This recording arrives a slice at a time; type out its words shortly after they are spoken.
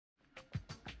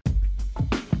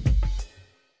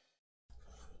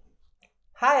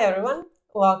Hi everyone,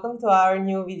 welcome to our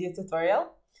new video tutorial.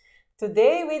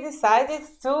 Today we decided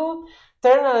to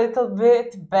turn a little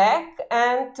bit back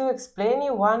and to explain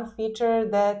you one feature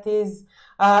that is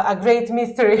a great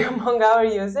mystery among our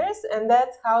users, and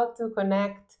that's how to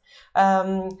connect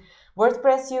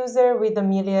WordPress user with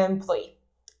Amelia employee.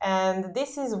 And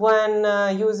this is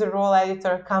when user role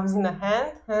editor comes in a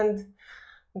hand, and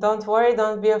don't worry,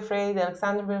 don't be afraid,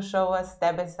 Aleksandar will show us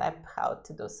step by step how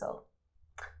to do so.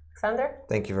 Aleksandar,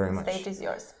 thank you very much. The stage is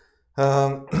yours.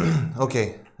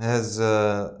 Okay, as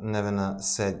Nevena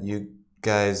said, you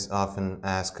guys often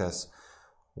ask us,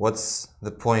 what's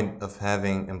the point of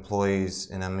having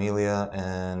employees in Amelia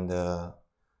and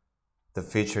the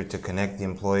feature to connect the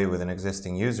employee with an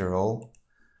existing user role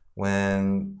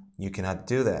when you cannot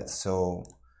do that? So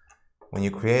when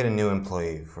you create a new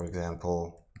employee, for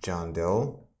example, John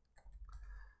Doe,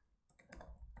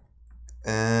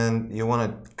 and you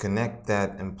want to connect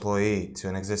that employee to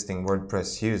an existing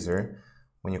WordPress user,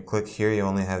 when you click here, you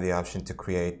only have the option to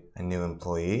create a new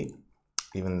employee,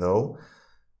 even though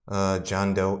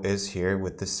John Doe is here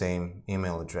with the same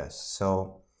email address.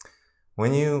 So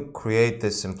when you create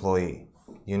this employee,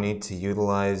 you need to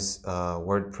utilize a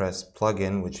WordPress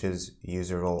plugin, which is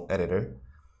User Role Editor,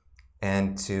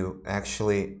 and to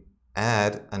actually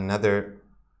add another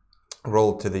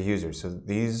role to the user. So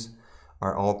these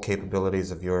are all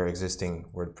capabilities of your existing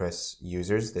WordPress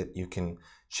users that you can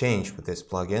change with this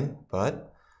plugin.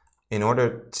 But in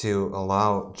order to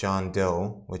allow John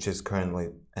Doe, which is currently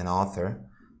an author,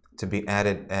 to be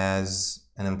added as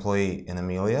an employee in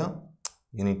Amelia,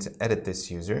 you need to edit this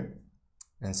user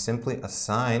and simply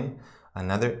assign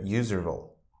another user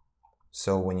role.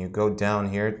 So when you go down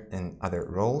here in other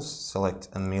roles, select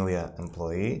Amelia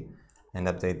employee and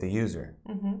update the user.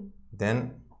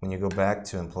 Then when you go back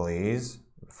to employees,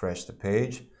 refresh the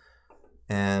page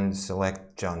and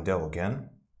select John Doe again,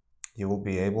 you will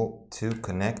be able to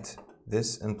connect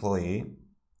this employee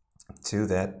to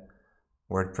that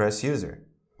WordPress user.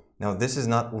 Now this is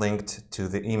not linked to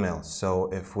the email,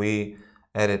 so if we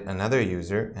edit another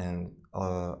user and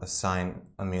assign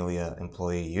Amelia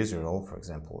employee user role, for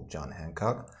example John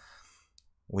Hancock,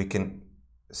 we can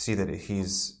see that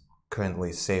he's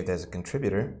currently saved as a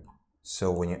contributor.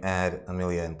 So when you add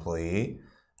Amelia employee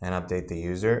and update the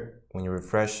user, when you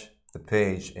refresh the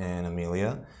page in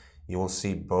Amelia, you will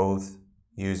see both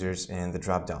users in the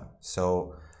dropdown.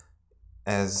 So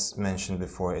as mentioned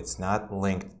before, it's not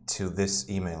linked to this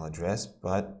email address,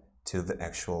 but to the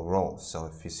actual role. So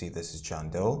if you see this is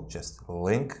John Doe, just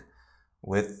link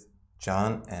with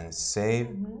John and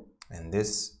save, and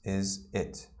this is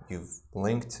it. You've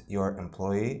linked your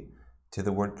employee to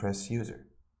the WordPress user.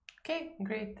 Okay,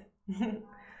 great.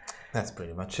 That's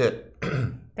pretty much it.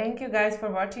 Thank you guys for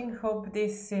watching. Hope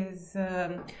this is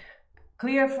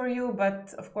clear for you,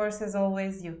 but of course, as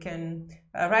always, you can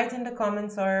write in the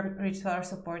comments or reach our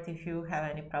support if you have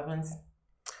any problems.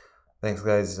 Thanks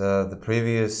guys. The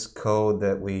previous code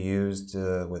that we used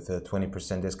with a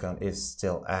 20% discount is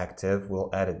still active. We'll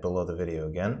add it below the video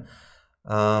again.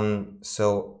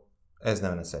 So as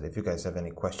Nevena said, if you guys have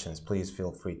any questions, please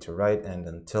feel free to write, and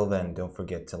until then, don't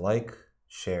forget to like,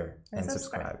 share and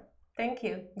subscribe. Thank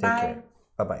you. Take care.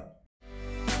 Bye-bye.